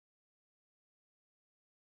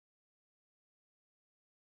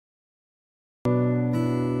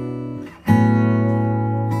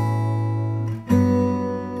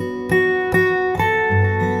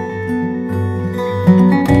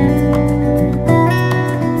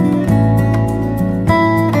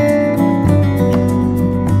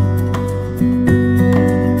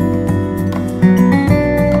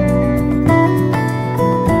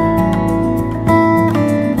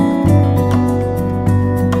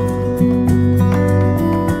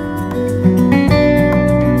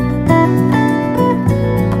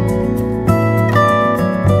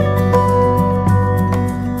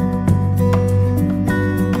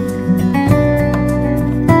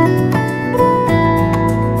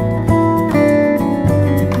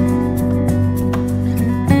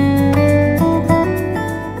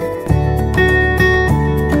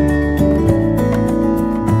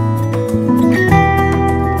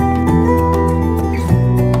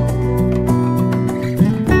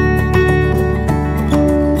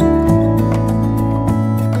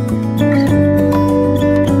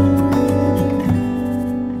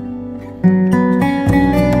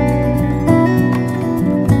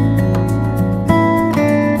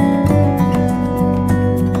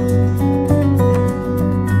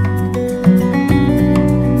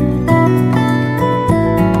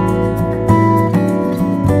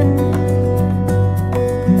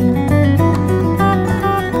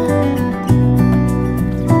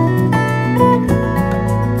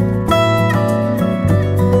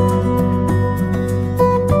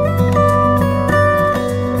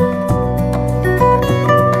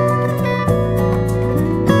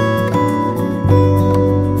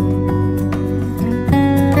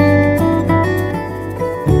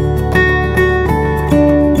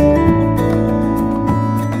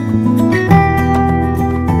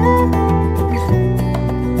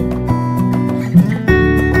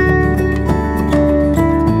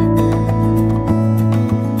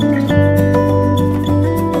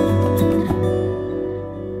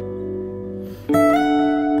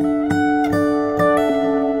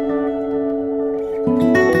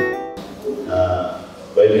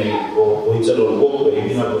or it's a local way,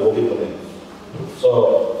 we have to work it. So,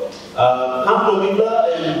 come to Mibla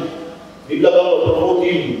and Mibla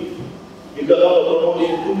promoting Mibla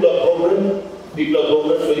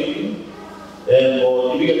program for you, and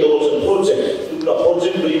or you get also project, Mibla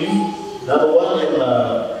project for you. Number one,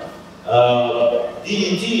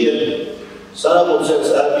 DET and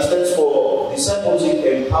Sarah stands for Discipleship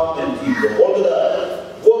Empowerment Team. All the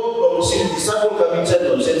work from disciple coming to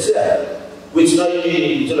which now you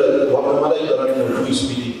need to Wapenamanda in the running of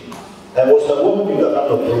Discipleship. And was the work we got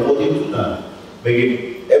promoting to making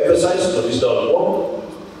emphasize for this work.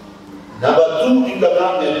 Number two, in the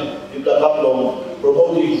government,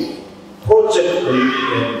 promoting project.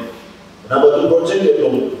 Number two, project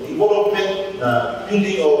development,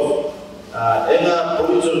 building of Enga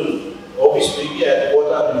provincial office at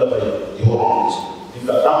water in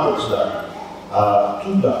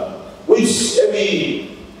the which every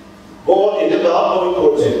board in the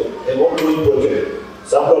ongoing project.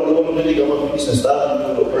 Some development government business start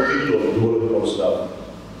to development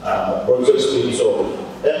of projects to be solved.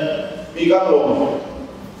 And we come to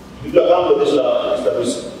this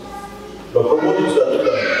establishment. The promoting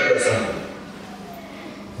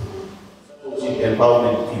the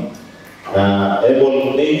empowerment team.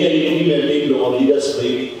 Able name of leaders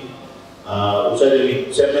maybe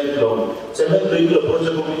chairman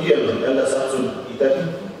project committee and the Samsung Italy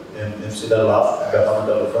and Sida Laf, government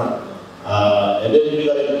of front. And then we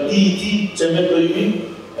got an DET chairman maybe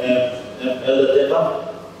and Elder Depa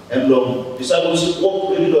and discipleship work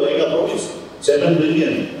with the Enga province, 7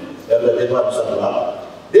 billion Elder Depa Sala.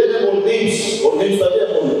 Then all names that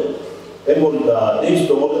they are names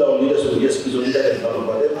to all our leaders who yes, please only that and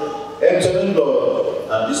M7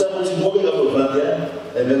 discipleship moving up to Frontier,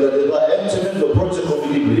 and then the M7 project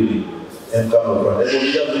committee really and come over. Then we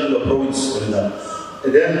have the province. And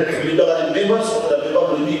then we look at members of the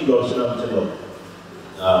member really Lord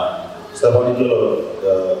Stefan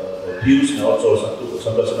views and also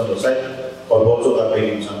some person on the side, or also are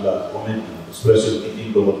making some comment expressive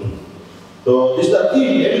eating over. So this is the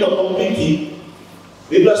team, every complete team.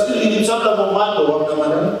 We will still need some of the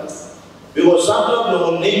Wapenamanda because some of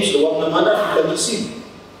the names the Wapenamanda can be seen.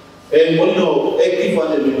 And when you active on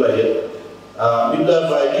the people here, we need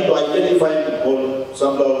to identify all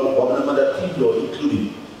some of the Wapenamanda team, including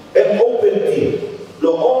an open team.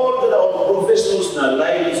 All the professionals and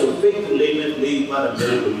lives of faith, layman, layman, and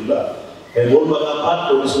very and one of our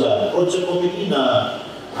part of this project committee na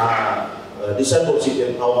discipleship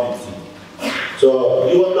empowerment team. So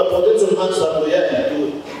you want the potential answer to you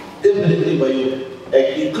definitely by you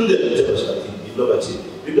included in the discipleship team. You look at it.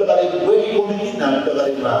 You look at it very committee now.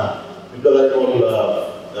 You look at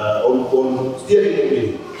all steering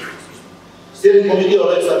committee. Steering committee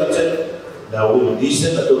already started. Now we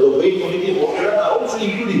listen to the way committee are also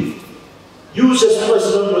included. Use as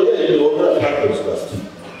personal lawyer in the overall part of the team.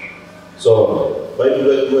 So by the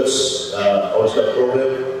way, towards our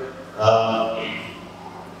program.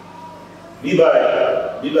 Biba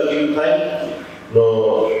giving time,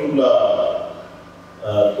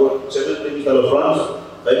 seven things of France,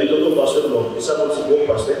 by the total pastor, discipleship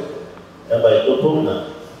pastor, and by total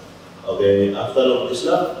okay, after this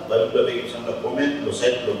by the making some comment, the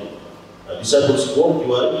set discipleship work,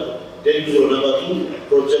 you are then you number 2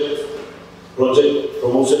 project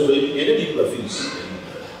promotion training, anything the fees.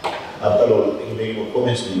 After all, making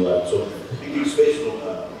comments you are so big space from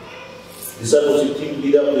discipleship team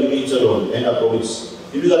leader will be each alone and a province.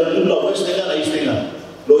 If you are doing the West Enga, East Enga,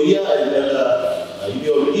 Loya and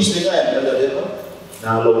your East Enga and Elder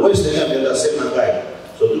now the West Enga and the same guy.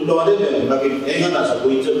 So do the one and making Enga as a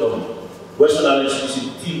point alone. Western Alliance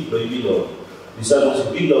team will be the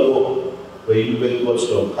discipleship big logo where you will watch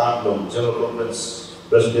from Camp General Conference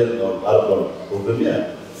President of Alcohol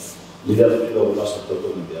Program. Leader of the last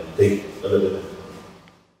total India. Thank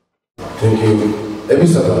you. Every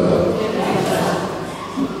Sabbath.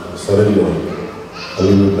 Sorry, I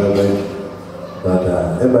will but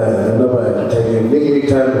I'm taking making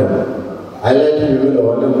time. I like to remember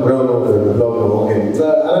one of the ground of the blog. Okay, I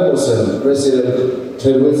was President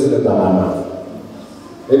Terwis in the Tamama.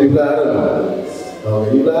 And you plan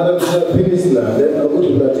okay, you plan finish now, then I go to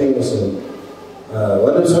that thing also.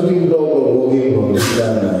 What is something blog or walking from the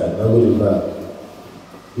plan? I go to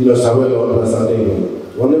that. Somewhere or something.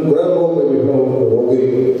 One of the ground of the walking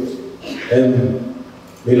and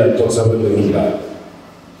we like talk about the that.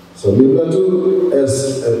 So we plan to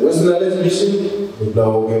as a Western Alliance mission, we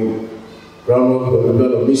plan working groundwork, we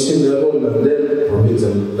plan a mission level and then province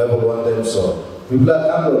level 1 time. So we plan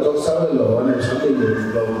to talk something or one and something we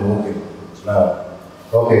plan working. Now,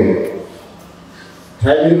 okay.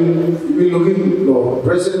 Time you looking, no,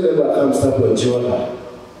 President ever comes up with Jiwaka.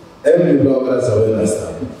 Every bloggers awareness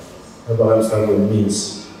stuff. Ever comes up with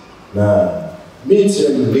means. Now, means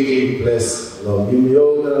in legal place, no, in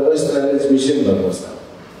your Western mission, but what's that?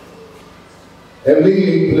 And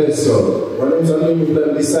legal place, so when something you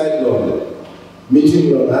can decide on, meeting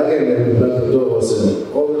your again and the door was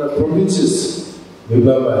all the provinces,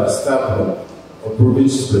 remember, staff or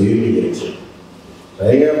provinces per unit.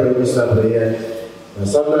 I have a staff here.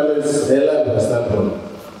 Sometimes Ella was start from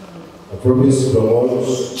a province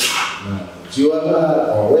promotes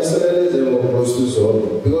Jiwaka or Westerners and more close to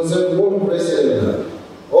so because the whole president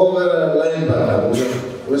over line back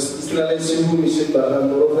West Israel Simu mission back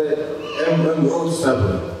and road stop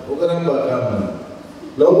over back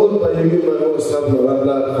no good by you by stop no one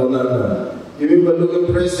black corner you will look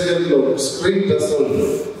at president of screen that's all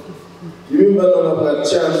you will not have a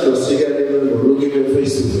chance to see looking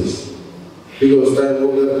face to face. Because time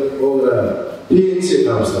over PhD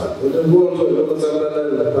comes up. We don't go to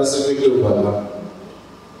the Pacific to Papa.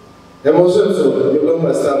 And also, so you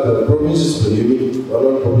don't start the provinces per unit,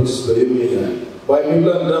 or not provinces per unit. Why you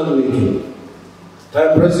don't down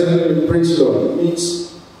time president will preach on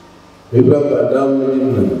meets. We don't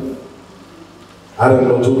down I don't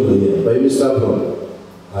know to the by we start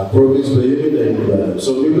from province per unit.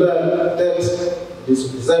 So we learn that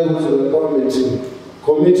this disciples of the government.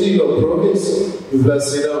 Committee of province, you will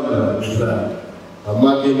sit down and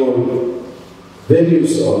marking on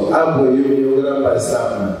venues or app where you will by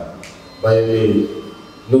staff by me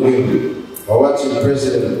looking or watching the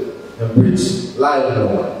president and preach live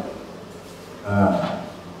now.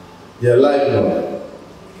 Live now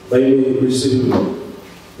by me receiving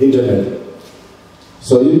internet.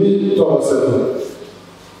 So you mean to us,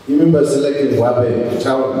 you mean by selecting Wapenamanda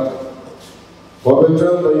town.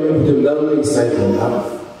 Wapenamanda by you put down excitement up.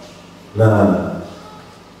 Now,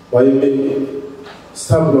 by you mean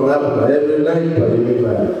stop long up every night by you mean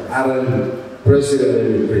by Aaron president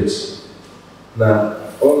and preach. Now,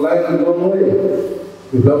 online one way,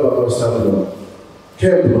 you love about stop long.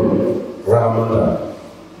 Kemlo Ramada.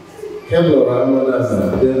 Kemlo Ramada,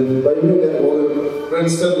 then by you get all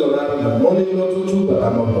Princeton long morning not to but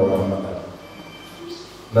I'm about Ramada.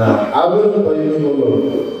 Now, I will buy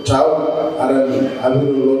you child, I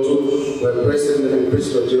will go to where president and preach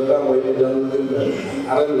for Jiwaka, where you done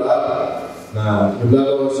Aaron Lab. Now, you got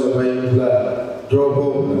also by you drop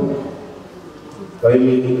home. By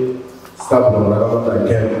me, stop on around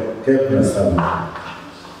I can't stop.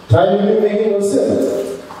 Time you making yourself.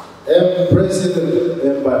 Every president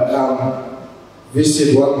and by come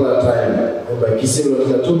visit one time, and by kissing what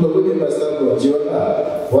I took a look at my staff of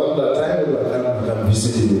Jiwaka, one time I come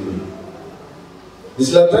visiting me. This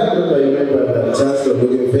last time I remember that chance to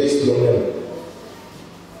look at face to him.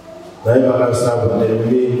 Now I have staff and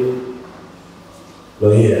tell me, no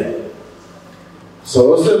here.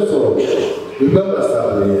 So also for remember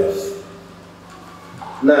staff here.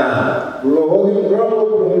 Now, we are walking around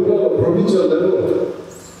the provincial level,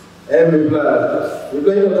 and we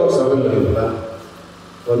play not talk something.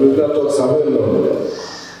 But we can talk somewhere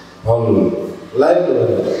on live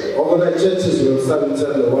organized churches will start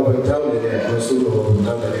inside the Wapenamanda area, close to the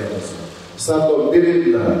Wapenamanda area. Start on Birit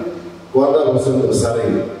now, Guada was in the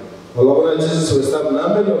Sari. Organized churches will start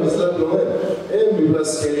Namen or Islam, and we will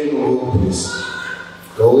scaling over this.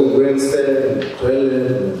 Going grandstand,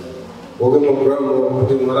 toilet, walking on ground,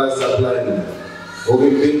 putting Mara supply,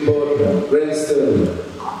 walking billboard, grandstand,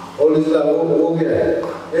 all this stuff, okay.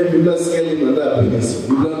 And people are scaling on that business.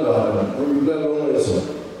 You learn about it. You learn long way so.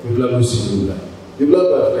 You learn Lucy. You learn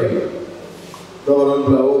about free. No one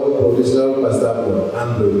will this level past that one.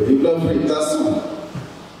 And you learn free. That's all.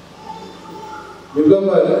 You learn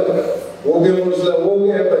about walking on the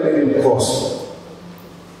walking and leading course.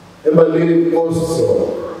 And by leading course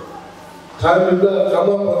so. Time you learn come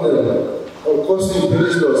up on them. Of course you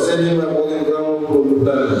finish the sending my walking ground from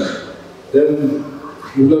the then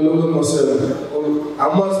you learn look at yourself. I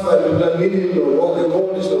must by people needing to walk and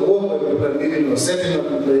accomplish the work by people needing to setting up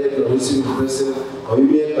the play to receive the president or you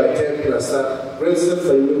may by 10 plus that president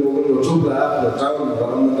by you walking to two black the town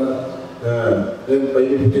Wapenamanda then by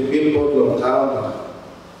you putting billboard on town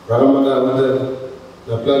Wapenamanda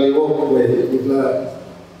the plan walk where people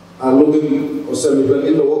are looking or some people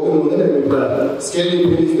need to walk on them people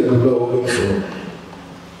scaling police that people are walking so.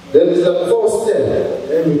 Then is the first step,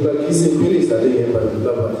 and we can kissing police that they have to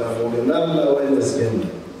love and not awareness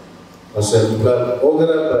again. Or say, we can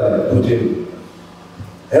organize by putting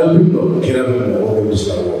helping them, carrying them,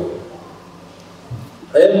 organization work.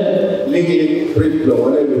 And legally, pretty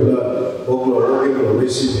long, and we are working or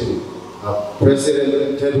receiving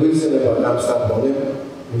President Ted Wilson about Amsterdam Morning,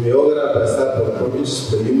 we may organize by start of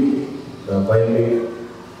provinces for you, by me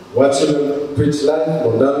watching preach live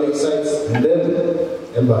on downlink sites, and then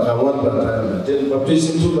embark one by time, then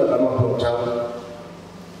baptizing two by Amapon town,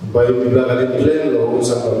 by me black and plain or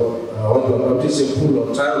something, one baptizing pool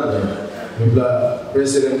of town, we black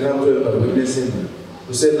President Campbell by witnessing.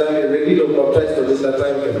 We said, like, ready to baptize for this time,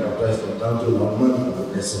 can baptize for down to 1 month of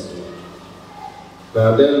witnessing.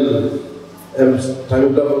 Now then,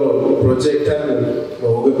 time to project time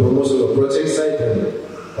or promotion of project site and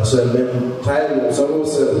also then time someone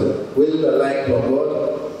said will like to God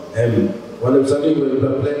and one of something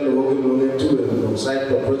will plan to work on it too and site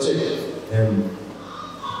for project and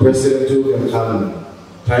president too can come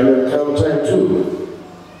time and come time too.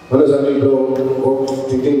 One of something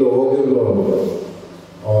thinking the working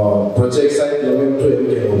or project site going to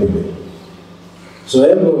MK. So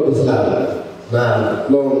I'm going to start. Now,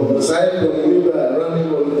 long aside from running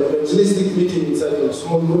on evangelistic meeting inside of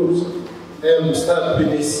small groups, and start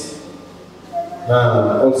finish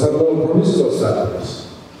on some promises of Saturdays.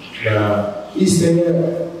 Now, East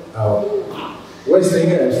Enga, West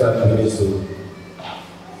Enga, and start finish too.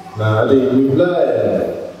 Now, the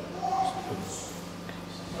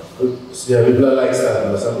Bibla like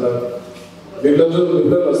start, some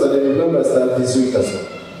Bibla start this week as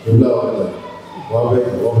well.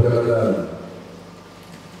 Wapenamanda.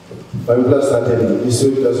 Bible started this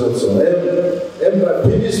week as also. And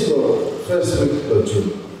finished the first week of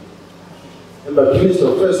June. And finished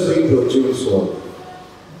the first week of June. So,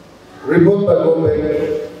 report by Gombe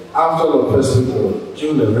after the first week of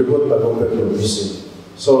June and report by Gombe of mission.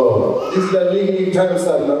 So, this is the leading time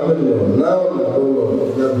start now.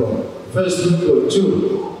 First week of June.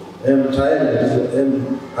 And time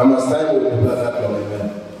and I must time with the black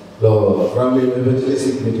family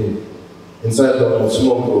evangelistic meeting. Inside of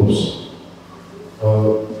small groups.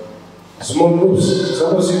 Small groups,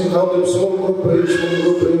 suppose you count them small group,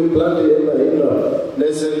 you plant it in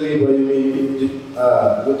necessarily by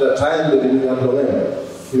with the time that you have to learn.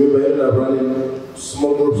 You may end up running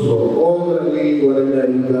small groups for only whatever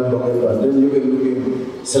you have to learn, but then you can look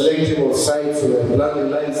in selecting of sites and planting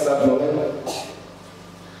line stuff.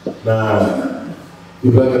 Now,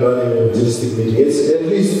 you can run an evangelistic meeting. It's at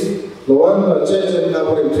least the one church and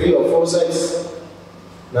covering 3 or 4 sites.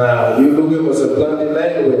 Now you look at a planting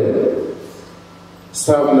line where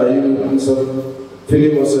staff now you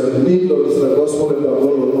feeling was a need of the gospel and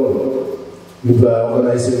all. You are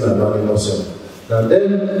organizing and running also. Now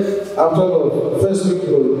then after the first week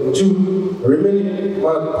of June, remaining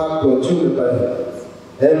part of June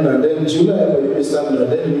and then July we start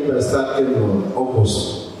and then we will start in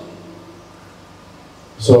August.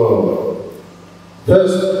 So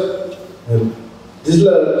first and this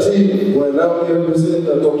team were now representing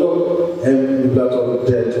the total and the platform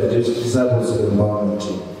that disciples in the environment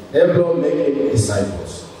team. Everyone making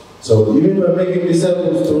disciples. So even by making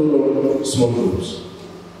disciples through small groups.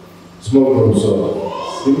 Small groups. So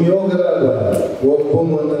if you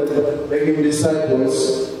Wapenamanda making disciples,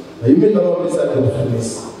 you may come up disciples to this.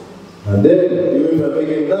 And then you will be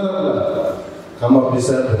making come up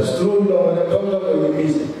disciples through long and talk about your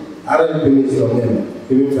business. Aren't finished on them.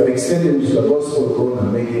 Even for extending the gospel go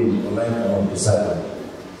and making a line of disciples.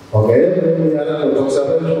 Okay, then we are going to talk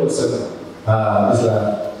about this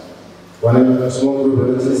one small group of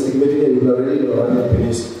evangelistic meeting, you are already running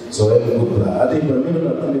finished. So I think the minimum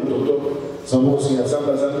of to talk, some when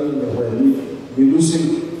we losing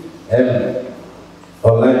and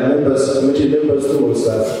online members, committee members too will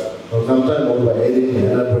start. Or sometime over editing and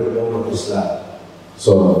elaborate more on this slide.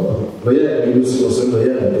 So, but yeah, we use also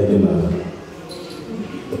and take him out.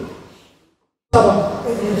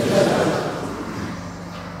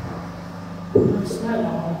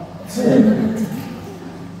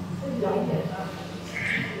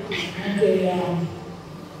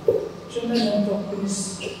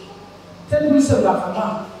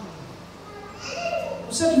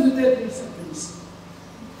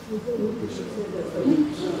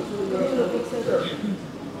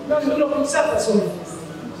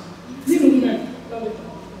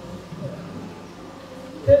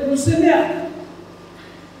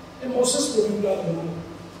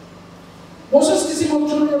 Moses kisi mo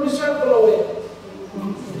children of Israel pull away.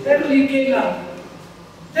 Then he came out.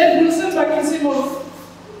 Then Wilson kisi mo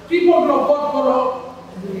people of God follow.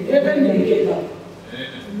 Heaven he came out.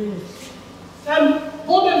 Then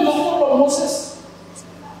God and doctor of Moses.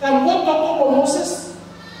 Then God doctor of Moses.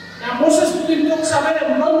 Now Moses didn't talk sabe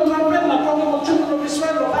and not remember na talking about children of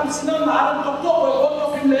Israel. Am sinan na alam doctor of God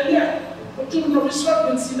of Himlenia. Children of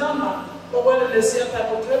Israel bin sinan na. But when they see a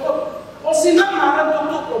type of trouble, or sinan na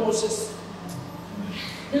alam doctor of Moses.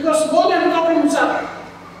 Because God and talking with us.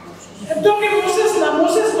 And talking Moses, now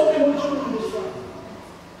Moses talking with children of Israel.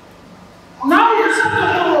 Now you start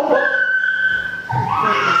talking about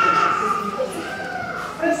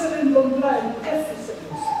President Londra and every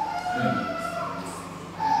second.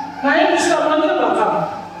 Now you start wondering about that.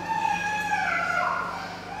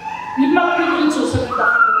 People are preaching to say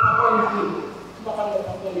that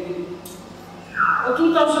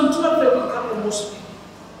 2012 they become the mosque.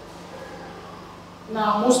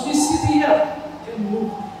 Now mosque city here can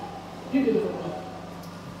move.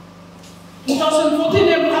 2014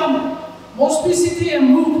 they come mosque city and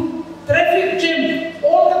move. Traffic jam.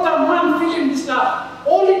 All the time one feeling this now.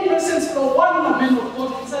 Only presence for one man of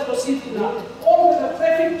God inside the city now. All the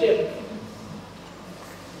traffic jam.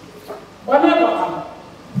 Whenever come.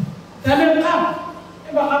 They will come.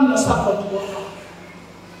 Ever come to support you.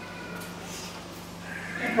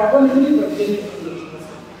 Now,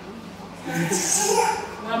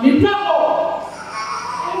 we have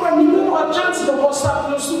a chance to go start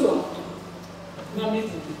the school.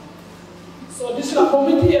 So, this is a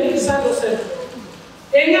committee and decide to say,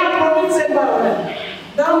 Enga province environment,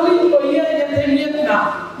 down to here and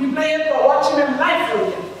now, we play it for watching them live for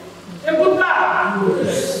you. A good plan.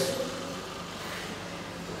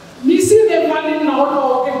 Missing them running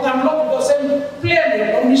now, okay, I'm not because I'm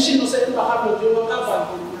playing or machine or saying, Jiwaka.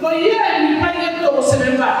 No, yeah, we play it to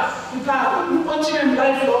Senemba. We can't watching them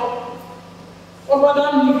live for what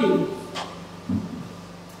I'm living.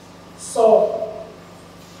 So,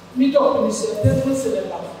 me talk to this, that's what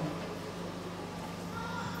Senemba.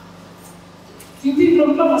 Hindi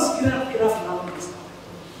problem maskira now.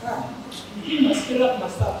 Hindi maskira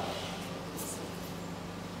stop.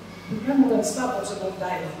 You can't stop also not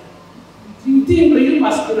die. Hindi beri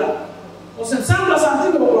maskira. Osen sambla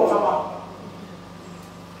santi ko kama.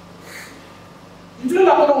 Itu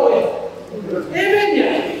lah kalau we.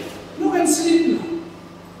 Evenya, you can sleep now.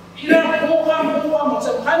 Ira boka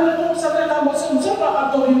macam kan tu sampai dah macam apa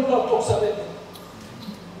atau you talk sampai.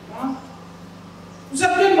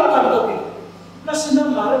 Usap dia makan topi. Nasina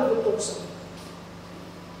mara untuk saya.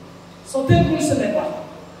 So then we say never.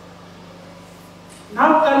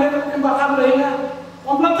 Now kalian membakar lainnya,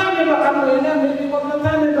 kompletan membakar lainnya, maybe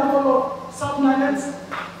kompletan membakar subnagans.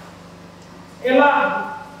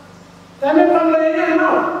 Elah, kami membakar lainnya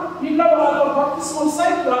now. Bila bakar baptismal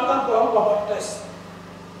site bakar baptis.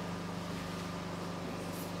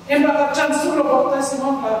 Membakar chance tu baptis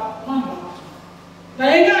mana? Nah,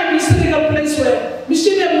 ini a mystical place where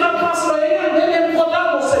mesti dia pas lainnya, dia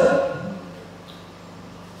kota bosan.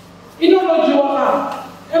 Ini orang Jiwaka,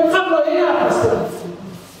 kalau ini apa sih?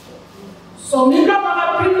 So, mereka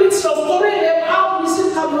bakal privilege story yang how mesti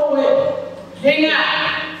kalau Enga.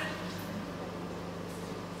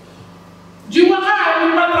 Jiwaka,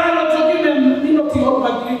 mereka terakhir joki minum tiga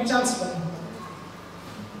bagi chance.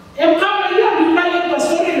 Kalau ini mereka yang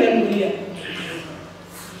story yang dia.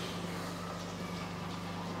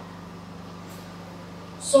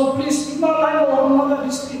 So please, do not lie to one another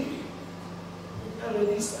this week.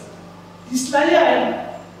 This lie,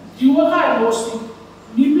 Jiwaka and mostly.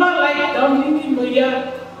 Mipla like down in Loya,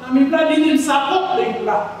 and Mipla didn't support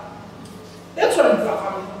Mipla. That's what I'm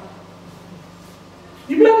talking about.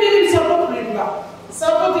 Mipla didn't support Mipla.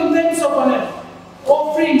 Support in terms of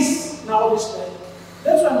offerings now this time.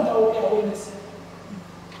 That's what I'm talking about.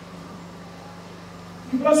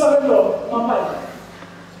 Mipla sabe Mama.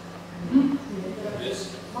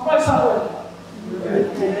 Mama sabe.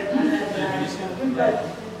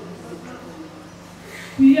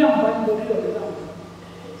 Dia buat beli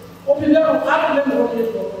o primeiro carro lembra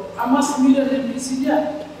o a massa milha de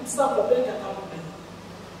bicicleta está para bem que acaba bem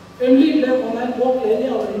family lembra online walk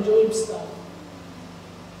lane or enjoy stuff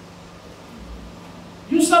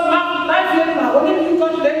you start life here now when you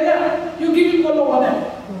got later you give it all one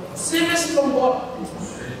service from God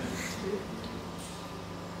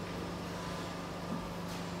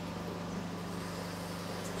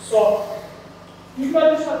so you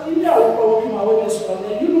got this idea of my awareness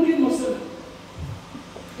you look at yourself.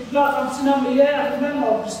 If not, I'm saying, yeah, I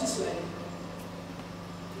remember this line.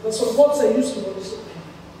 But some words are using of this line.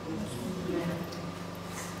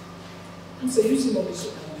 It's a using of this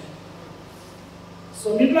line.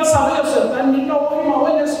 So, Mipla sabi yourself, and Mipla walking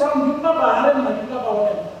awareness from Mipla Baharan and Mipla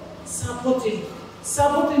Baharan.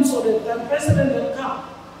 Supporting so that the president will come.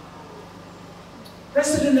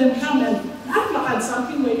 President will come and not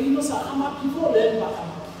something where he knows how come up before then.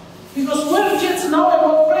 Because when kids now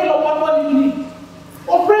are afraid of what you need.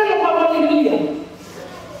 O pray about India.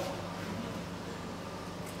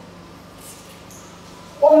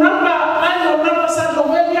 O number said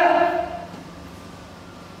November.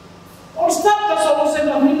 Or start the solution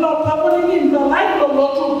of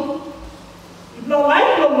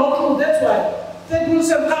will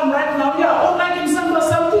say come right now, yeah, or like in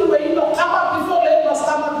something where you don't come up before they must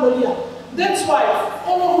come up earlier. That's why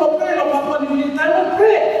all of the prayer of Papa Nini time and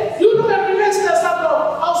pray. You know that remains the start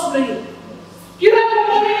of house praying. You have a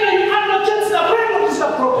morning you have no chance to pray for this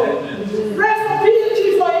problem. Pray for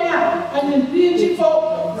PNG for Enga and then PNG for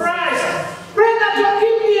Christ. Pray that you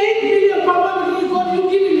give me 8 billion Papa Nini God you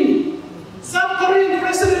give me. South Korean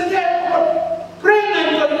president there, pray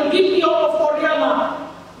that you give me all of Korea now.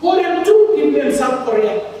 Korean 2 give me South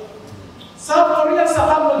Korea. South Korea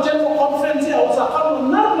Sahara General Conference here was a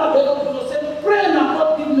Narma de pray and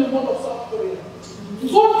God give me one of South Korea.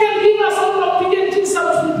 God can give us all of PNG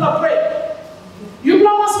South Korea pray. You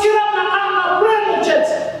must get up and pray no church.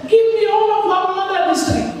 Give me all of Wapenamanda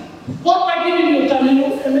district. What by giving you time you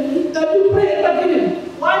pray by giving.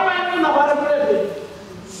 Why am I not pray?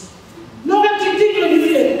 No one can take you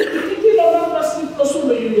here. You don't know sleep to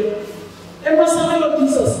solo you. Emma Samuel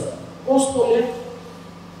Jesus, Gospel,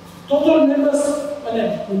 total members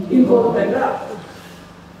involved by that.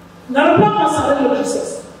 Narapa Samuel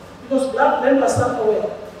Jesus, because black members start away.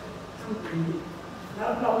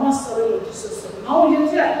 Now you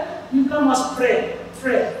must pray.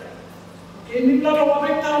 Okay, we can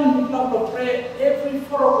pray every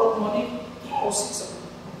 4 o'clock morning or 6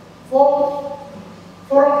 o'clock.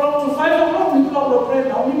 4 o'clock to 5 o'clock, we can pray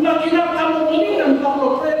now. We can get up in the morning and we can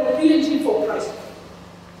pray for PNG for Christ.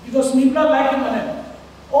 Because we can like him.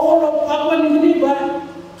 All of Papa Nini, come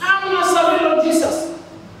to Jesus.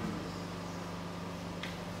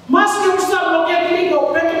 Must you start looking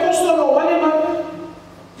or Pentecostal or whatever?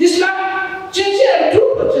 This like change and do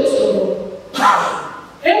the test.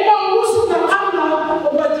 Emma Musu na Anna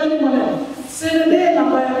over Johnny Money. Send day na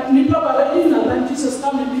Nipa Baradina and Jesus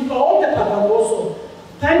coming people all the time also.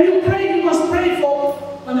 Time you pray, you must pray for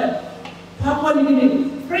Papa Nini.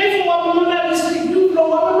 Pray for Wapenamanda district. You know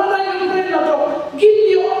Wapenamanda you pray that give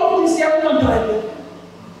me all of this young man driver.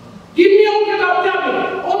 Give me all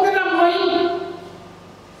the money.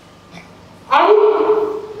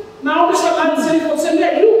 Now Mr. Lansing will say,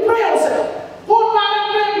 you pray also. God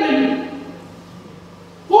pray for you.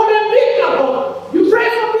 God and big God. You pray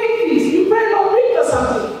for big things. You pray for big or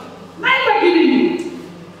something. Never giving you.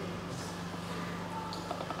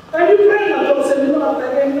 And you pray that God said, you know, I'm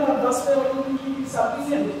that's why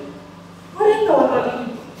something. What is the one?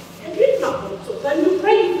 And big God. So then you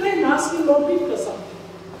pray and ask him for big or something.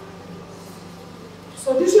 So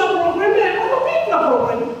this is a program, a big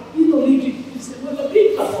program. You don't need it. It's a big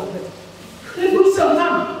program. They do some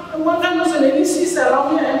time. And one time was an ABC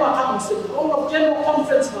around here, all of general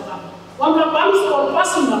conference. One of the called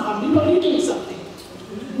passing, you don't need something.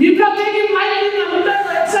 People are taking lightly and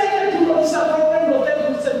they're excited to know this program, but they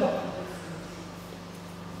don't send up.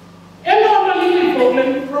 Every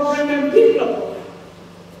program and people program.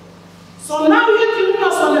 So now you have to do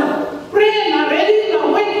us pray and ready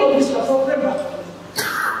and wait for this program.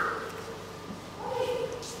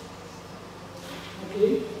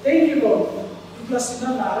 Thank you, Lord. Bless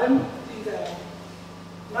in the program.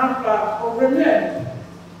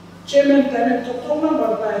 Chairman Taman Tokoma,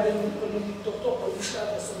 but I didn't talk to the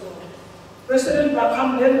President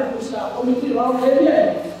Bakam then, who's a committee around area,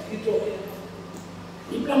 he told him.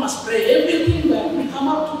 You must pray everything that we come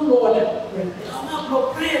up to Lord. Come up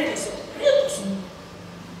for prayer.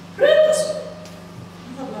 Pray.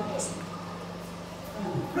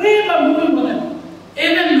 Pray by moving on them.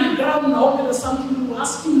 Even on the ground now, there is something to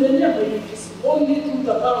ask him later, but it is only through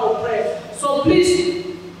the power of prayer. So please,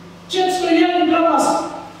 church for young brothers,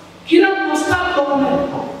 Kiram must start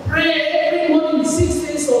government. Pray every morning, 6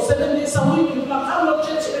 days or 7 days a week. You can come to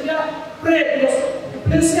church for young, pray because the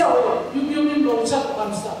place here, you give me no chance to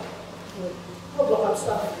come start.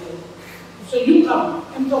 So you come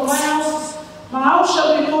into my house. My house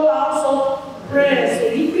shall be called a house of prayer. So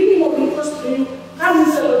you bring him a request to you. Come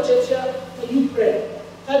and say, church here. You pray.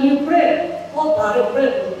 Can you pray? God, I pray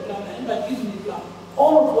for the plan and by giving the plan.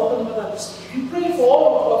 All of Wapenamanda district. You pray for all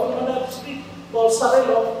of Wapenamanda district. God,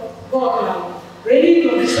 Sarelo, God, ready to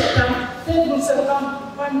this time. Then will say, come,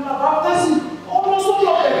 find my baptism. Almost all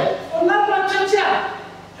of them. Or not my church here.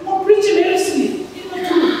 I'm not preaching heresy.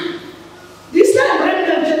 This time,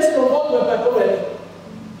 random church from God will back away.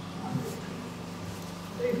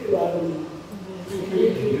 Thank you, Lord. Thank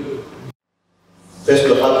you. First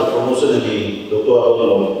of all, the promotion di Dr.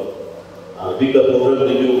 Arnold, bigla program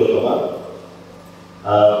di juga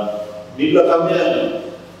bigla kami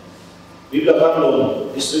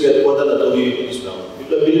istri kita kota atau di Islam.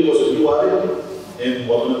 Bigla pilih kos di luar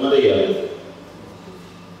Wapenamanda ya.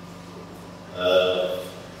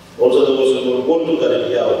 Also the was a good to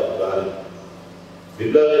get it out.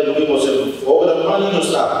 Bigla lebih kos program mana yang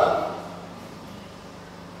start.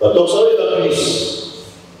 But talk sawe ka peace.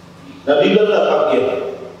 Na Biblia na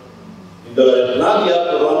pakya. Biblia na dia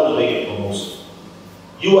Quran na bagi promotion.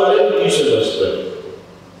 You are a Christian husband.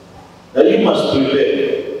 Now you must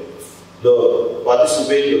prepare to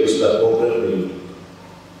participate in this program.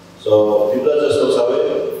 So people just talk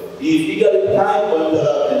away. If you got time,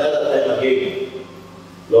 another time again,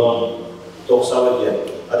 long talks away again.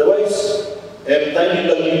 Otherwise, every time you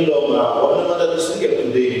give long, Wapenamanda Discipleship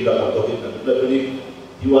today, you are talking.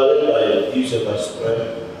 You are led by a teacher, by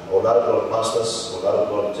spread, or a lot of pastors, or a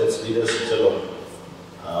lot of church leaders, etc.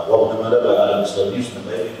 Wapenamanda by Adam studies, and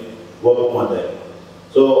maybe Wapenamanda.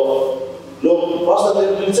 So, long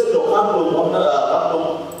pastor, they said, "Look,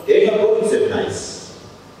 Enga province is nice."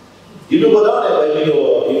 You know, go down there, you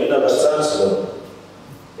even have a chance to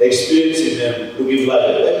experience in them to give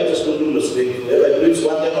life. Let me just go do the thing. I preach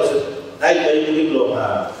one time, I said, night by you give long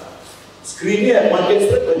screen here, one day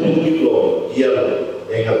straight by you give long here,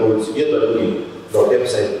 Enga province, here by you long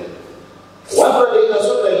website. One day, I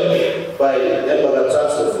saw them by them have a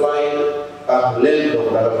chance to fly and land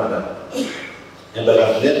from Wapenamanda. And by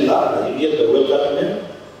that land, you get the welcome them,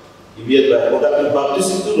 you get by what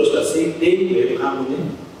baptism to the same day, we come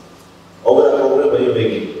in. Over the program by you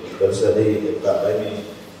making, that's a day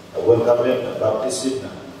welcome and baptism.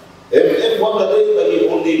 Every one day by you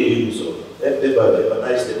only do so. Every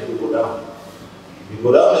nice that you go down. You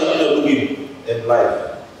go down and you know looking in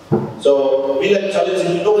life. So we like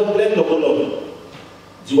challenging, you don't plan to go on.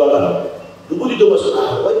 Jiwaka. The good do was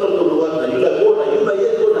why not to one and you like go and you may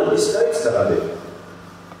yet go and disguise Saturday.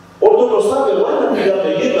 Although no why not be done a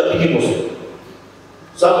year but he was.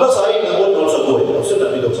 Some of us are in the world also going, I'm sure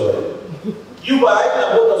that we don't survive. You buy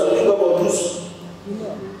a boat as a about juice.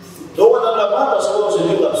 No one on the map as well as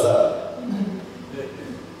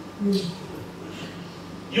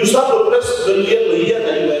you start to press the year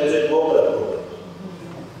and you enjoy more that program.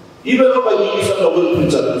 Even though I give some of the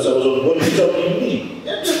prints and some of the prints of me,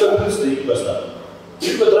 and just the prints the Pastor.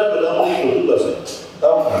 You can try to down to 2%.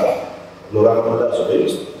 Down Lorana, so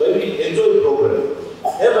very enjoy the program.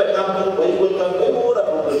 Every come to you come to more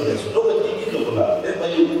about the no one thinking of that. Every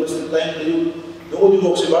you question time you know you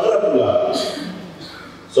walk about.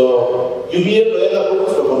 So you be able to end up with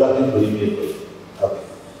the immediately. Okay.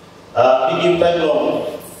 We give time long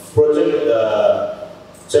project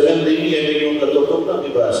 7 daily and we don't we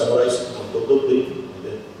will summarize and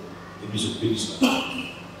then we should finish.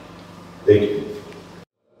 Thank you.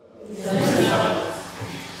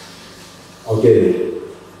 Okay.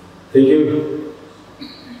 Thank you.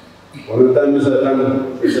 One time is a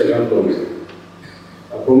come from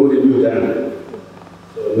a promoted new Dan.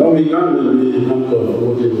 So now we come to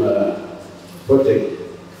promoting project.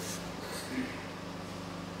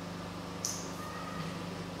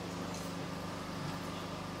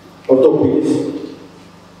 Autopies.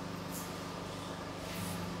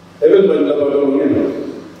 Everyone about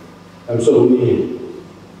I'm so neat.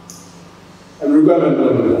 I'm regarding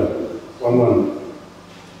one.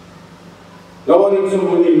 No one is so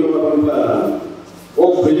many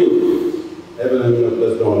walk with you. Everyone of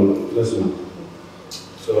us don't listen.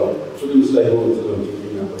 So, shouldn't say what is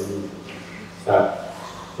start.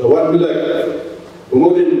 So, what we like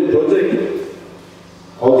promoting project.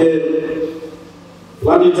 Okay,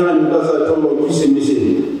 plenty time because I told you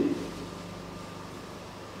missing.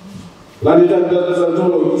 Plenty time because I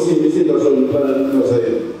told you missing. That's what say.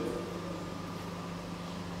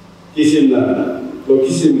 Kissing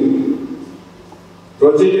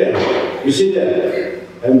project, missing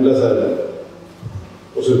and plus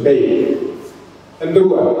also pay. And do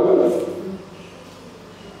what?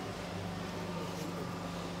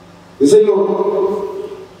 This is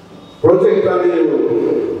project planning,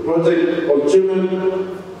 project of children,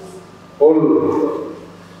 or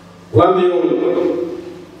planning of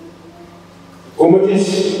committees,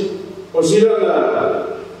 or Sirana,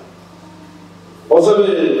 also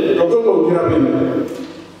the protocol therapy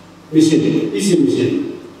missing, easy missing.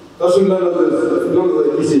 That's not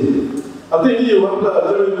missing. I think you want to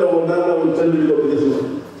tell me the tell me this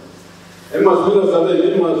one. And must be something,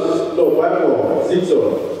 you must know 5 or 6 or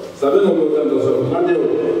 7 or Monday,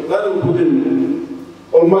 that will put in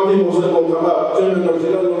or Monday was come up, German or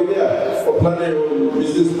Zilla or planning or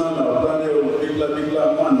businessman or planning or big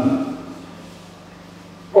man.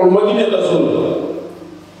 Or Monday does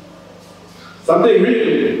something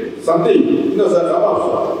really, something, you know, that come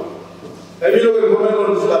up. And you know, comment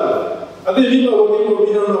on this land. I think we know what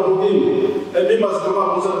we know, and we must come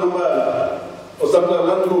up with some number or something like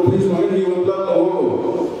that. Please, when you want that,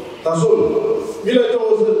 that's all. We like to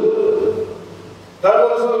that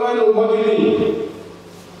was the line of money.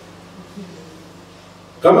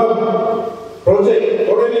 Come up, project,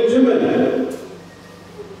 or organic human.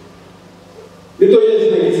 Ito yes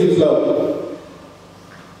na kisses love.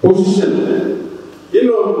 Position. You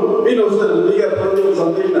know, sir, we got problem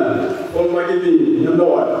something na. All my baby, you know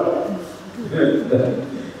what?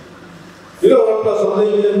 You know what?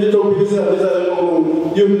 Something you talk because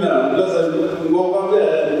you na doesn't go up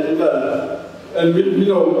there and you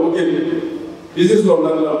know okay. This is from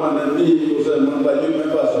the man and me was a man by you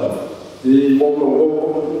members of the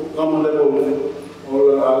Moko common level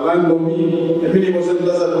or land of me. And many was a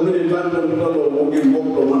community land of people walking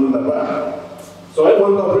Moko man the bar. So I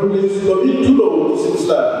want to privilege to be too low since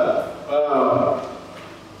that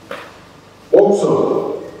also.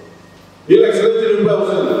 He like selected in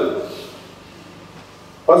person.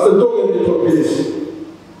 Pastor token for peace.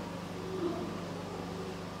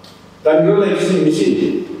 That girl like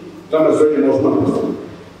see. That was very emotional.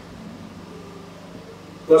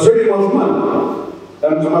 Was very emotional.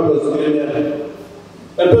 And come up with Australia.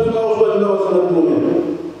 And person also was another woman.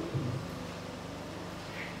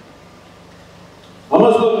 I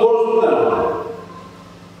must not go now.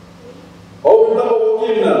 Oh, we never walk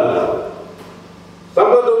in now.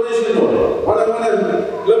 Somebody donation. What I want to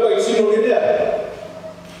look like see no India.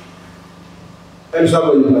 And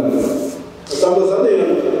somebody. Somebody.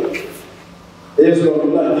 Yes,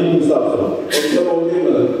 Lord, not deep stuff. Some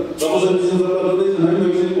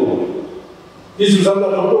this is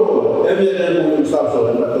something to every time stuff.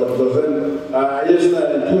 Yes,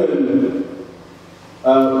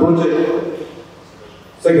 project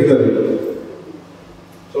secretary.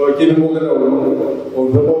 So I came over on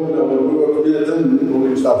the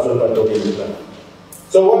staff.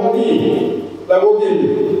 So what we like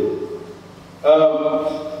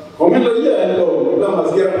comment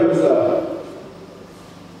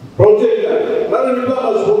project, not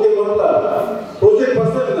only project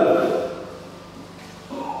pastor.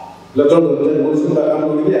 Let's talk about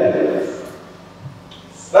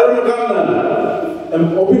and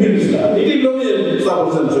opinions. It is only some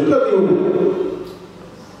sense.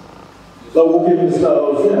 The opinions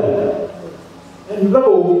are there. And no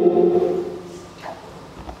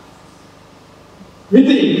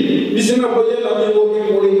meeting, missing up a year,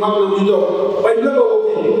 working, by never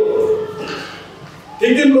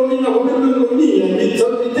thinking looking at women to me and it's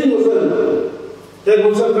something was there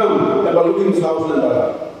was a come about looking at house and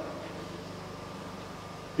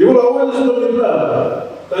you will always look at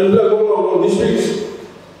that and go on districts.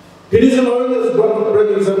 It is an awareness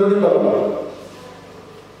breaking ceremony.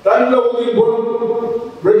 Time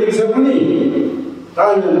breaking ceremony.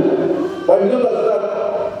 Time by never start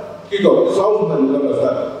kick off, south and never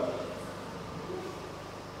start.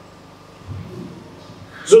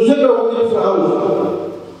 So set up this house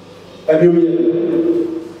and you will.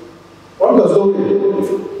 What the story?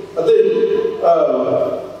 I think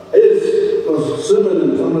is was sermon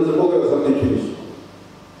from the book or something finished.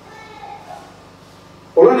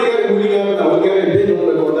 Already got moving out now, we're getting paid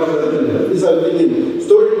over the government. This is thinking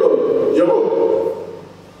story of Joe.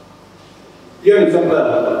 Here some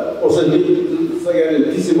also need again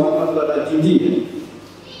this month that TV.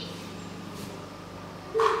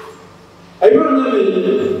 I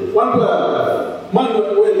remember one man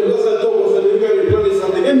when Lassa was a very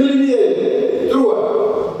something and through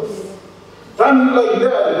time like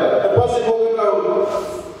that, a passing over now.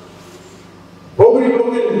 Probably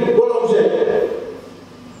looking one object.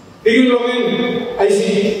 Digging looking, I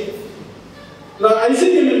see. Now I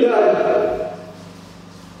see him in that.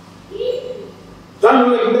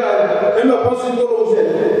 Time like that, I'm a passing over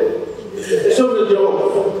object. It's on the job.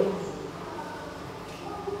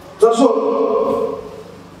 That's all.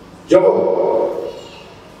 Job.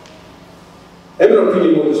 Every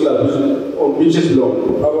feeling of Islam on beaches long,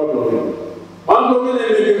 our long. One woman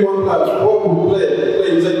and making one class, walk, play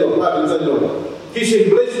inside the park, inside the kissing,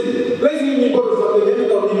 blessing me for something, getting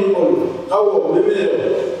out in all. How, maybe,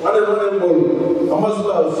 one a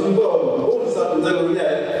muscle, simple, old stuff inside of the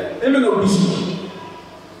eye. Even a busy.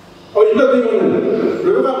 Or you got the woman.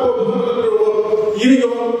 Remember, you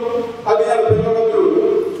know, I had a paper.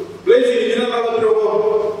 Blessing in another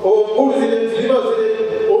or who is it? Sleepers,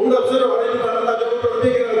 open up, set up, and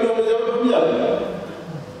take it out of the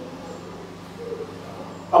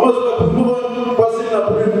I must move passing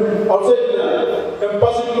outside and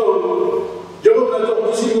passing on. Job that of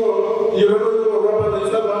kissing you remember rubber and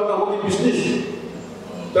stuff out business.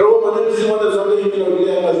 The woman is one of something in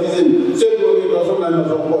the as given, said to me, or sometimes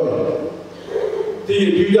from body. The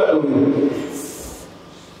Buddha.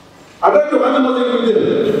 I like to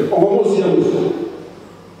manage almost young.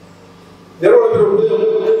 There were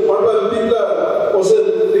one of the people was a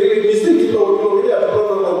really mistake to go to the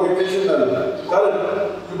vacation.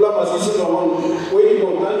 Diplomacy on waiting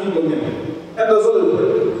again. And that's all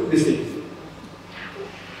this thing.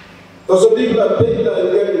 So some people are paying that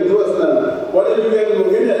you get to us now. What if you get to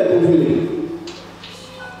get it and fulfill it?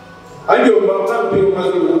 I give about time people I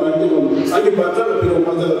give about time people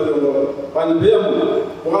and them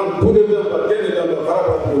one put it up again and the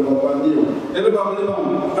Harvard and you. And about them,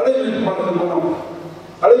 I didn't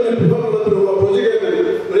people project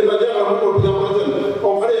Rimajama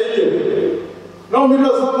or Hare. Now we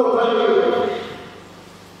must have a time.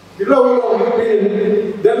 You know,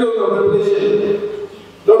 Daniel Revelation.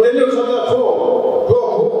 Don't Daniel Santa 4, go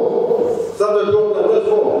home. Santa go verse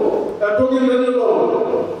 4. I'm talking Daniel.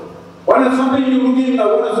 One is something you look in now,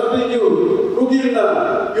 one is something you look in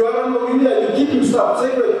now. You are not looking there, you keep yourself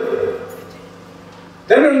sacred.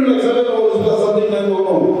 Daniel like something that go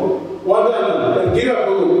wrong. One and get up,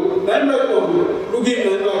 then like looking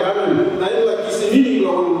like having, like kissing meaning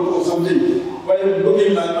or something. When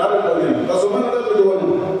looking like Adam, that's one of the one.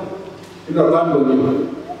 You know, Lambo,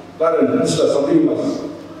 that is something must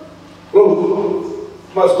close.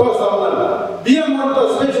 Must pass out. Be a month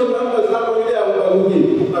special members not only are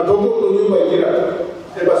looking, I don't go to you by Kira,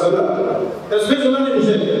 a Basana, a special man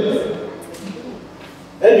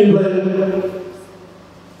anyway.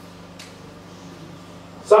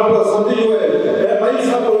 Something where my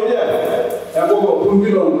sample there, I go to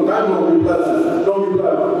Pumilon, Kano, don't be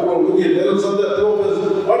glad, there is something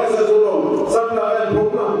what is that wrong? Something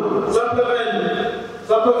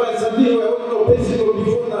where no basic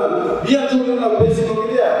before now. We are children of basic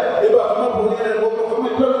media. If I come up with a book,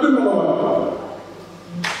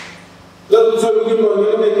 let us look at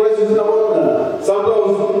the questions about that.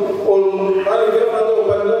 Sometimes, on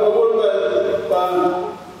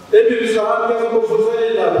every Sahan can go for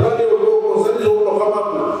saying that, plenty of people send you to come up.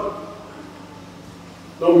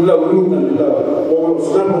 No, we love room and we love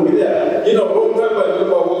snap media. You know, long time I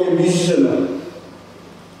remember working musician.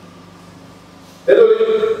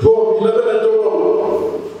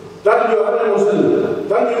 Then you are a Muslim,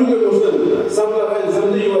 then you look at Muslim,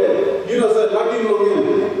 something where you know, say, nothing wrong in.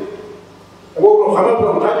 About Muhammad,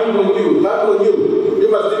 nothing wrong you, you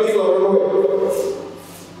must think of your way.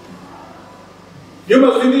 You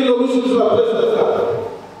must think of Muslims who are present.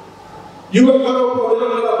 You are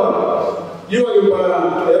you are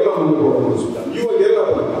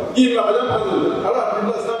you are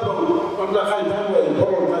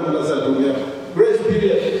grace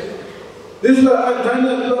period. This is a time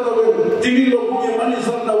that you know, thinking of money,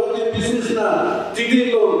 some working business now,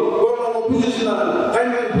 thinking of business now,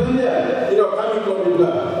 time and plan, you know, coming from the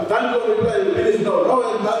time to reply, finish now, now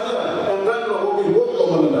and time to working work on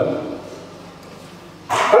another.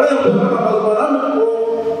 I don't know,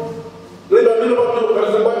 let a minute of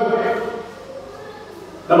person.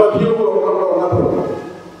 Number people,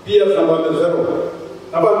 P.S. number 0.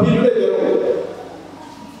 Number people,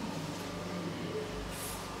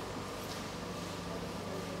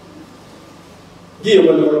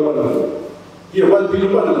 give one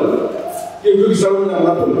people, give you some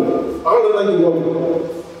apple. All the time you go.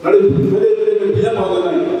 Not if you didn't be able to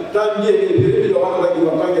time give you all like you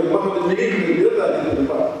are like a mother meeting.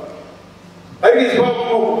 I guess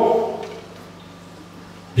more.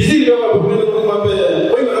 Busy about when the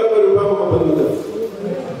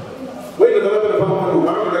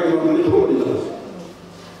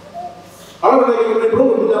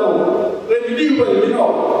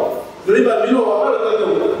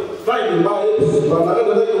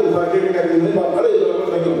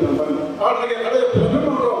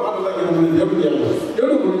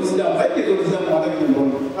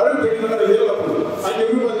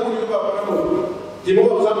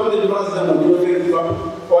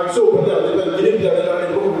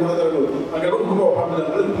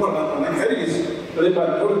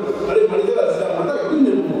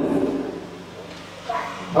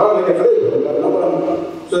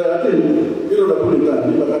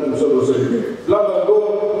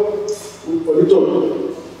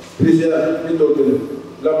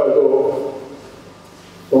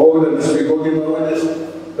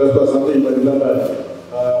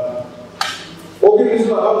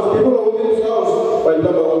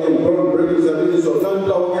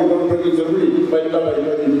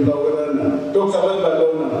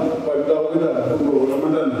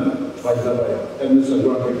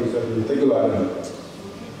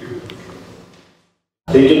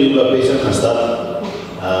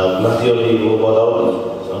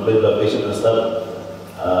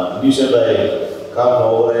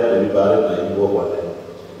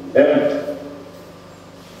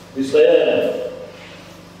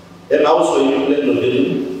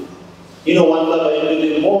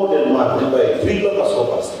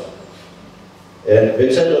And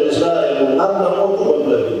backside of Islam, I will not know what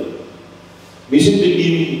building. Mission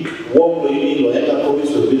begin work building or Enga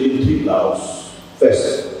province to building 3 blocks first.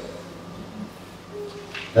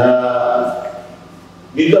 Now,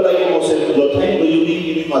 people like you said, the time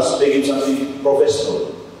you must make it something professional.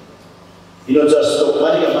 You don't just stop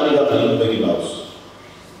money coming in the house.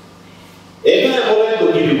 Enga to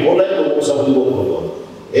give him, to something work for God.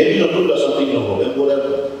 And you don't do something no more, and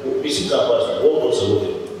whatever, visit campus, work also.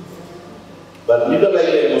 But people like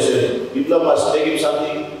I said, people must make him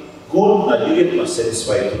something good and you must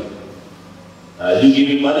satisfy him. You give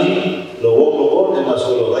him money, the work of God, they must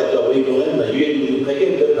follow right away to him, and you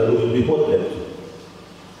get them and you will report them.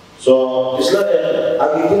 So it's like an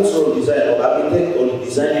architectural design or architect or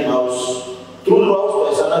designing house. Through the house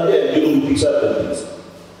by Sanabia and you will fix up the things.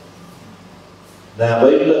 Now,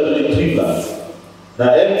 by building 3 blocks. Now,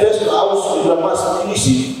 every first house with a mass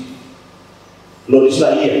finishing, Lord is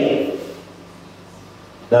like here.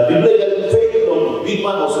 Now, people get faith on big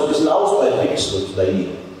man also this house by finish Lord is like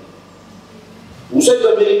here. Usai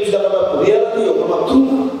by making the reality or come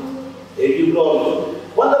true, and you know,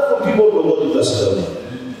 wonderful people will go to the city.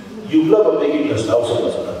 You love making the house of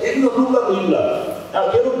the city. And you love. Now,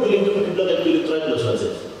 you don't believe in people that will try to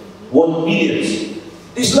success. 1 million.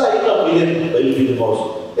 This life is not million by building house.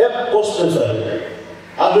 They have cost them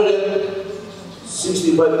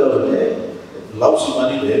 165,000. Lousy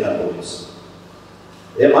money they have always.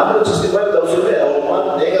 They have 165,000 there.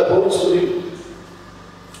 They have always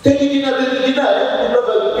taking in a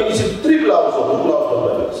finishing 3 blocks or 2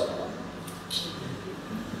 blocks.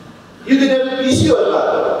 You can have PC or not.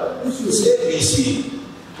 Say PC.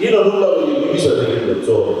 You know, look like you miss a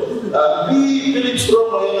so, we believe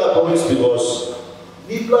strongly in our promise because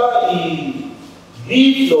people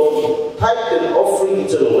need to type and offering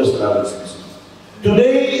into the Western Alliance.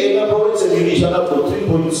 Today, in our province, we shall have for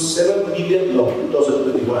 3.7 million in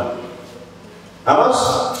 2021. Hamas,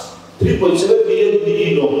 3.7 million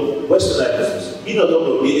in Western Alliance. We don't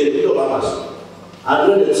know million, we don't Hamas.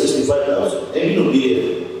 165,000, and we don't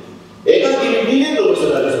million. And not even million in Western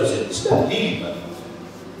Alliance. It's not living, man.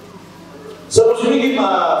 Suppose you give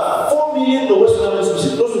 4 million to Western Alliance,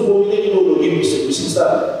 those who 4 million to give me 6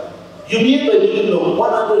 star. You mean by giving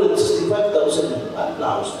 165,000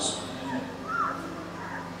 houses.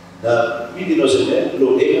 Now, we did not say,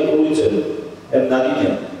 look, Enga province and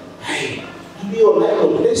Nadinia. Hey, to be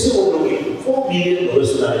online, let's say what we give 4 million to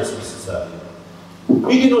Western Alliance.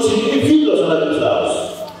 We did not say, you feel those house.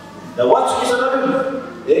 Now, what's this another?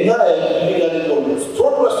 Enga and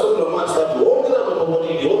strong was from the master to order the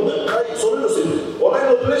commodity, order the solution. Or I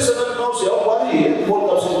don't place another house, your body, and what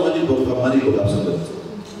comes in money to come.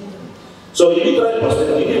 So, you need to try to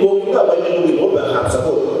you need to go by the way, have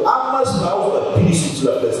support. I must now finish it to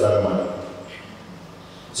the place.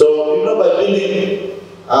 So, you know, by building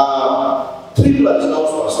 3 blocks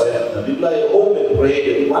house first, and people are open, pray,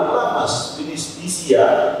 and 1 block must finish this year.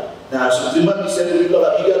 Now, so the man said, we got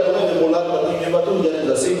a bigger moment, the Molat, but he never told them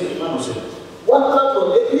the same thing. 1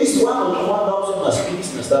 block, at least 1,000 must finish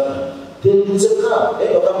the start. Then it's a car,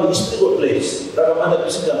 ever come in historical place. Wapenamanda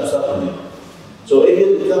is going to start on it. So, if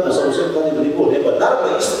you become a solution, can you report? But now,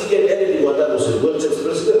 the history get anything what that was a world church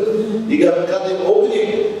president. You can cut him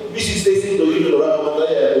opening, visit station to give Wapenamanda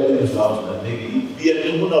and open his house. Maybe be a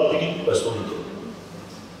new one or big person.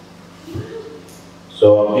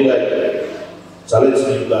 So, be like, challenge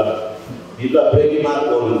people breaking mark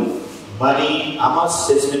on money, Hamas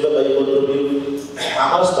says member by contribute,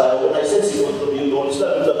 Hamas by organization contribute, all this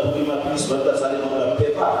people are putting my piece, but that's on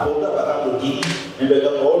paper, hold up, I can do and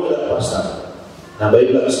become all that pastor. Now, by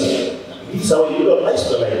black sea, this is how you don't like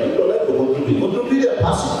to like, you don't like to contribute a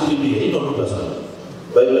passive to be a non person.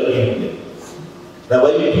 By black now,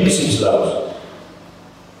 by the peace is loud.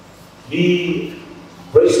 Be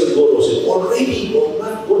praise the God was already on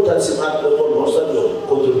that God that's a man or most of the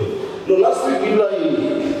contribute. The last week people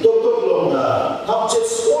talked on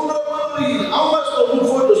couches, how much to look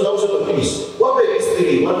for those houses of peace? What way is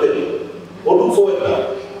thinking, what way? Or look for it now.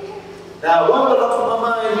 Now, one of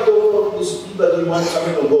Mama and this people want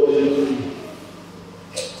something to go to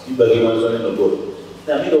people want something to go.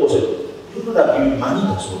 Now, Mito was you don't have to give money,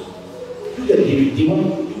 that's all. You can give demand,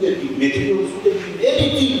 you can give materials, you can give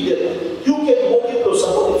anything that you can walk into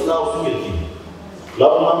somebody's house, you can give.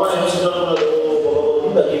 Love Mama and she's not going to go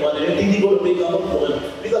give money, and think go to make a home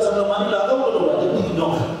because of the money, I don't know, I think no.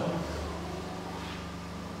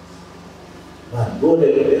 Man, go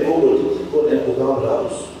there, go there, go to the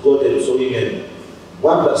house, go there, so you can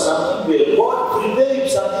wonder something where God prepared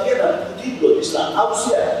something and put it to this house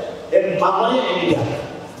here, and Mama and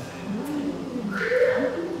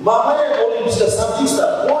Mama yang boleh bisa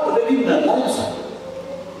samista, what living na lives.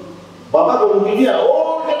 Mama ko mungkin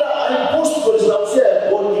oh kada ay post ko sa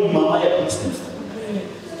siya what in mama ya business.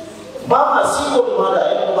 Mama siko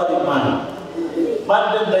mada ay ko di man. Man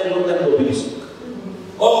dan dai lo kan ko bilis.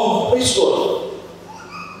 Oh, praise God.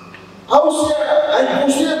 Ausya ay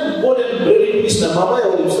pusya boleh beri bis na mama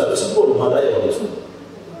ya boleh bisa siko mada ya boleh.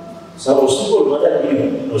 Sabo siko mada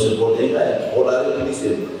ni no se boleh ay bola ni bilis.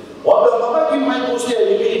 Wala mama ki mai post ya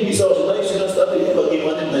ini bisa usai sila start ini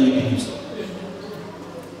bagaimana na ini bisa.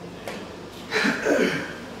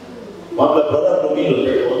 Wala brother nomino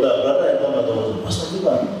onda brother yang mana tu pasal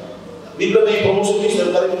juga. Bila mai promosi ni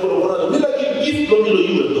sekali tu orang tu bila ki gift nomino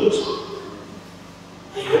you terus.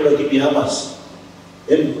 Ayo lagi piamas.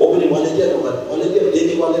 Obri wala dia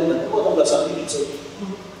jadi wala na. Kau tak sakit itu.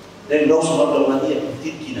 Dan nós mandam mania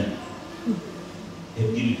titkina.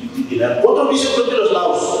 Titkina. Outro bisa terus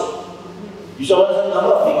laus. Bisa orang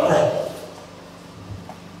nama fikir.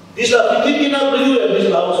 Bisa titkina beliau yang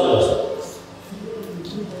bisa laus terus.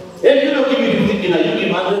 You don't give me 50,000, you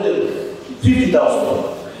give 150,000.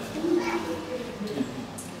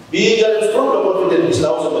 Being a strong confident is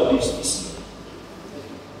now about business.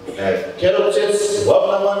 Carol says,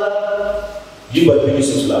 Wapenamanda, you buy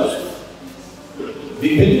business loves.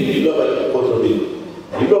 Big you don't buy controlling.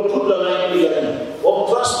 You don't put the line in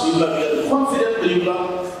or trust, you don't be confident, you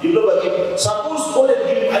don't buy. Suppose God and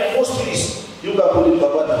give I post this, you can put it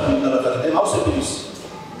Papa and another house of this.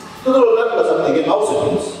 To the Lord, something in house of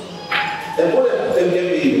this. And what them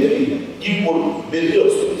give more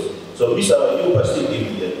materials to this. So these are you pasti give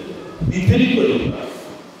here. Be very good.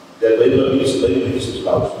 That Bible is very business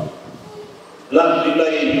house. Land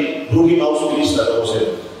reply Rugi house business that was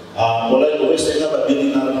it. Mulai to West End but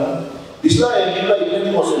building Naraka. This line reply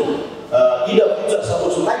many was it. Either future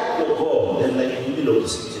supposed to like to go then like in the middle of the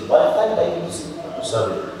city. Why can't I do this?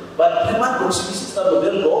 Sorry. But the man was this not a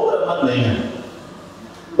very lower man.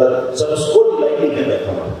 But some school like in the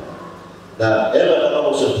Now, Enga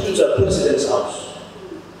was a future president's house.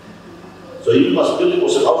 So you must build it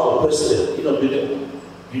was a house for president. You know,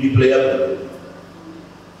 you play up.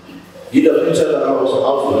 In the future, the house was a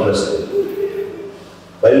house for president.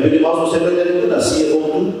 But you build house for secretary, you see a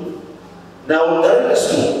home. Now, that is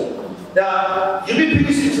true. Now, you will be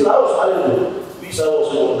this house, I don't know. We saw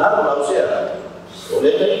also not house here. So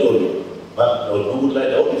let me go. But no good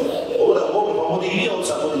like the office. Over the home, from the area of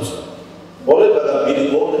someone. Boleh baga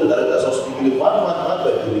meeting board dan ada asas pilih mana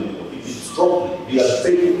baik pilih itu strongly dia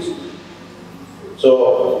faithful. So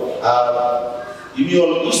ini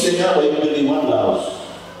orang istinya baik pilih mana laos.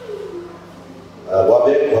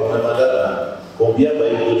 Wapenamanda kombia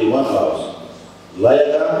baik pilih mana laos.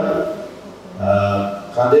 Layakan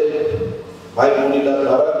kandek baik monitor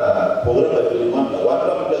karena program baik pilih mana.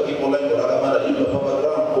 Wapenamanda lagi mulai beragama dan juga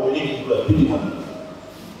program komunikasi juga pilih mana.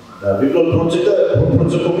 People project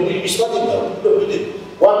community is not enough.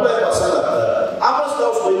 One by masalah. Amas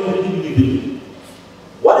house by building.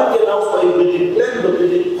 What if the house by building plan the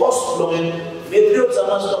building cost long materials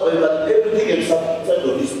amas ka by everything and something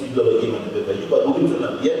of this people are given the paper. You are moving to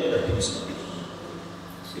the end of this.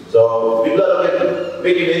 So people are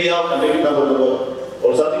making any out and making number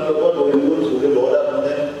or something to go to good order and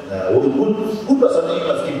then good person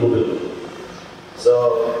must keep moving.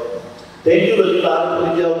 So thank you very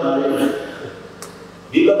much.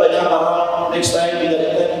 Bila banyak orang next time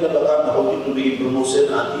kita bakal mau to bikin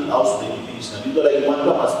promotion nanti house dari finish. Nah, bila lagi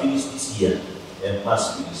mana mas finish this year and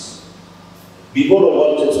mas finish. Before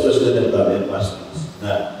all church president and mas finish.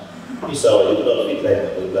 Nah, bisa itu kalau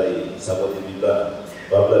kita mulai sabot kita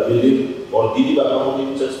babla building or dini bakal mau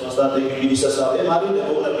bikin church master tapi bisa sampai hari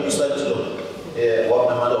ini orang finish lagi loh.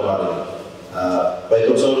 Wapenamanda orang.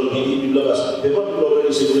 Baik kalau ini bila pas, people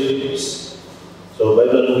already segera finish. So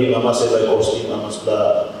Bible lagi mama saya baik kostum mama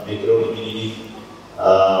sudah mikro ini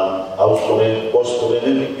house komen kos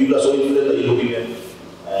komen bila so itu dah ilmunya.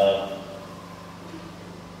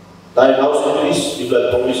 Time house finish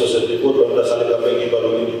bila promise sesuatu bila salah kapai ini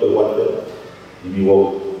baru ini berwarna ini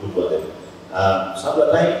wow lupa deh.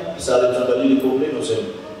 Sampai time bisa ada sekali komplain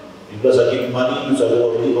osem. Bila sakit mani itu saya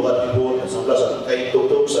orang ini obat ibu sampai sakit kain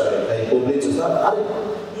tok saya kain komplain sesaat ada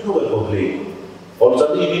itu bukan komplain. Orang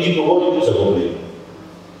saat ini itu bisa komplain.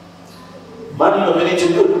 Money no manage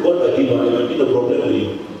good, God by give money, no problem with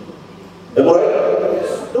you. Am I right?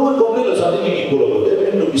 No one complain of something you give good, they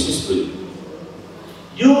have no business with you.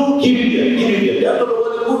 You give it here. They are not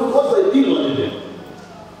good, God by give money.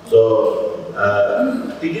 So,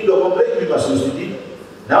 thinking to complain, we must use it.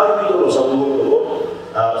 Now we don't know something to go.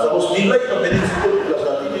 Suppose we like no manage good, because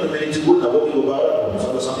nothing no manage good, now what you go about,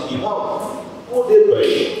 something you know. Oh, they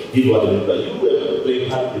give what you playing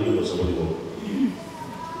hard for you or somebody more.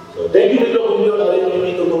 So thank you for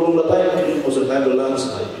the time. Most of the time, the lunch,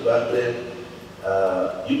 you back there.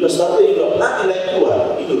 You can start you can plan like you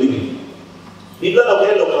are, you living. People are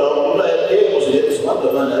okay, look,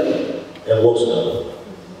 and works now.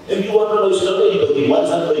 If you want to know something, you can one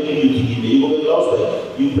time by giving you go lost by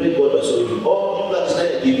you pray God by showing you, or you can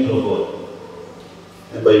say, give you God.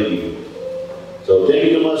 And by you. So thank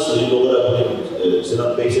you so much. So you know, sit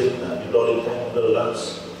up patient, you don't thank the lunch.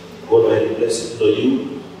 God may bless you.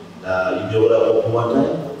 You know, one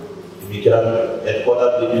time. Pemikiran headquarter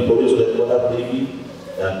baby, provincial headquarter baby,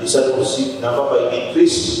 dan discipleship nama by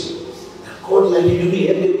increase. God lagi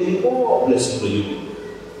ini everything more blessing to you.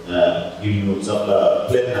 Give you some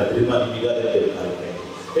plan and terima di bidang yang kita lakukan.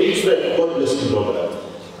 Thank you, friend. God bless you, brother.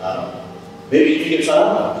 Maybe you can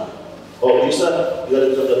salam. Oh, bisa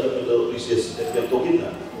kita ada kita appreciate yang tokin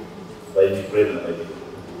na. By the friend na.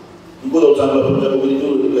 Ibu tahu sama pun jago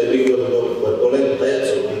itu lagi kita oleh tayar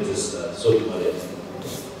so it's so gimana.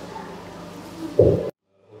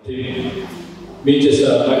 Me just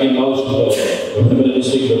again mouse to the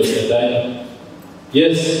district of the time.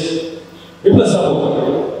 Yes, people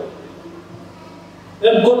support.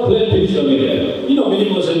 And God play peace on it. You know, many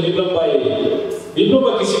Muslims people buy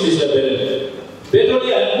kissing this level. Better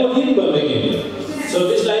I won't hit by making. So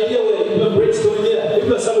this idea where people break story there,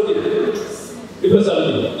 people support it. People support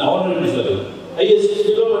it. Now honor this level. I guess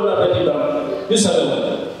people are not ready down. You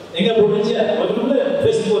support. Enga provincia, what do you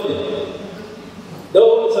festival there?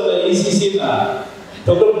 Though some easy na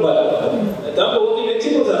talk about that working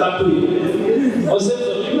actually was a hard to you. Also,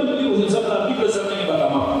 people believe some people something about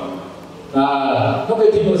Amma. No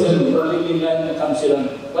people say running in line comes here.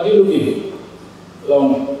 What are you looking?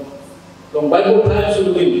 Long Bible times you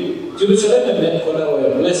looking. Jerusalem and then call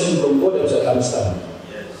a blessing from God as a Palestine.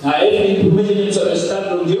 Now every information start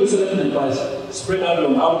from Jerusalem and pass spread out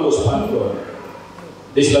along outpost part road.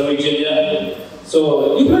 This region here.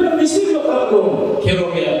 So, you can receive your problem,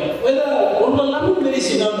 Kerogia. Whether one will not be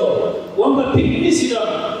seen or one will pick this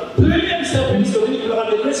up. Brilliant stuff in so many people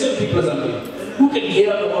are the rest of people who can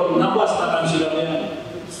hear about numbers that I'm sure.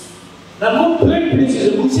 Now, plant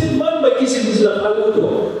places, we say one by kissing this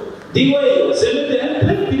Lapaluto. DY, 7 and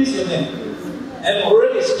plant places and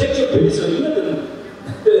already structured places. So, you know,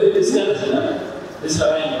 this kind of stuff. This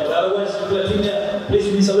line. Otherwise,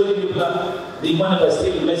 please miss already people. The one of us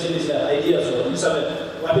still mentioned this idea. So, you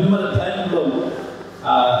said, Wapenamanda time from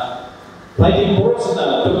fighting wars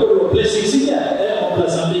now, people were placing Syria, and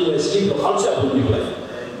something was still the culture of people.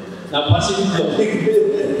 Now, passing the big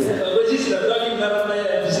register, talking about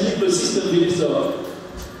the sleeper system, so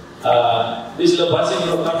this is the passing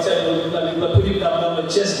of culture, people putting down the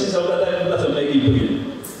chest, so that I am make it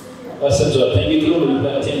to Awesome, so thank you to the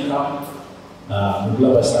black team come.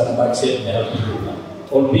 Mula start back set and help people.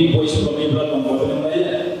 All big boys from India from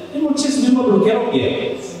Wapenamanda, they would just remember to carry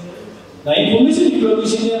here. Now, information you are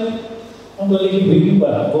using here, I'm going to bring you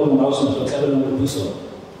back, go on house and 700 people.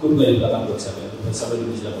 Good way to come to 700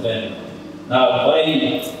 people. Now, by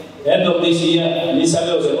end of this year, this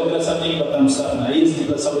year was a something, but I'm starting. I used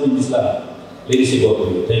to somebody in this lab. Leadership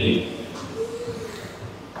of you. Thank you.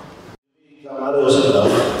 People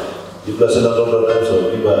are not all the time, so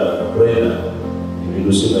people are praying.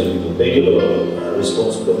 Thank you for the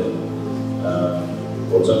response to them.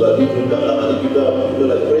 For example, people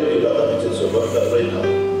like pray, people are coming to so what are praying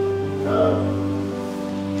now.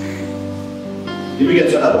 If we get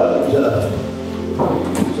Sanaba,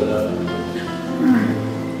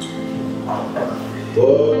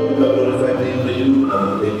 God, we are glorifying the name of you, and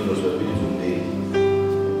thank you for a beautiful day.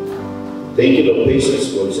 Thank you for patience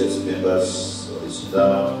for church members, for this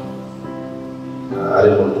down. I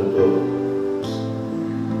want to go.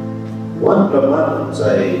 One per month, I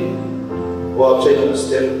go outside and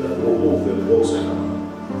step and move and walk around.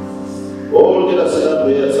 All the other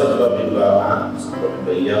prayers, some come in the hand, some come in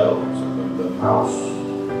the yell, some come in the house.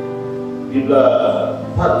 People are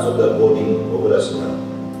parts of the body over the sun.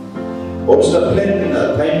 Also, the planning,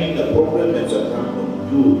 the timing, the program, and so on.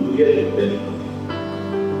 You get it very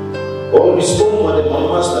good. All respond when the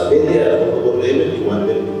mamas are there, or whatever you want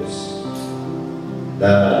them to do.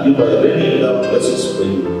 You are ready without blessings for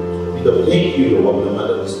you. We don't take you to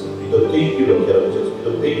Wapenamanda district. We don't take you to Kerala. We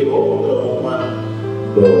don't take you to Wapenamanda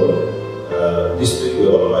district. We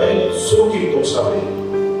are by soaking to something,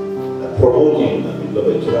 promoting and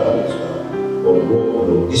developing Kerala or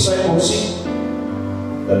discipleship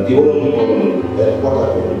and developing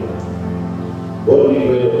headquarters. What we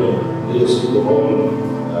will leadership to all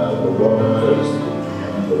the Wapenamanda district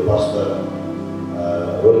and the pastor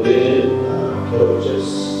Rodney, Kerala Church,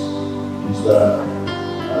 Mr.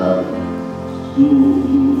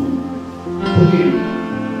 you put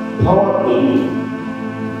in power to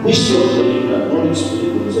you, wisdom to you, and knowledge to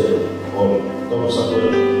you, or come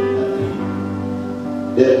somewhere.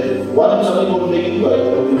 Then what if something will make it by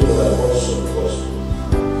looking for that also because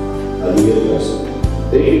I do get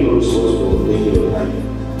guys. They give you responsible, they give you time.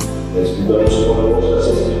 There's people who want to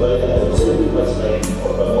say I say because like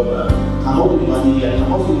how do money and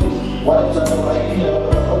how do what is that right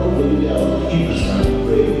here? How do you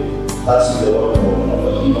pray? That's the one.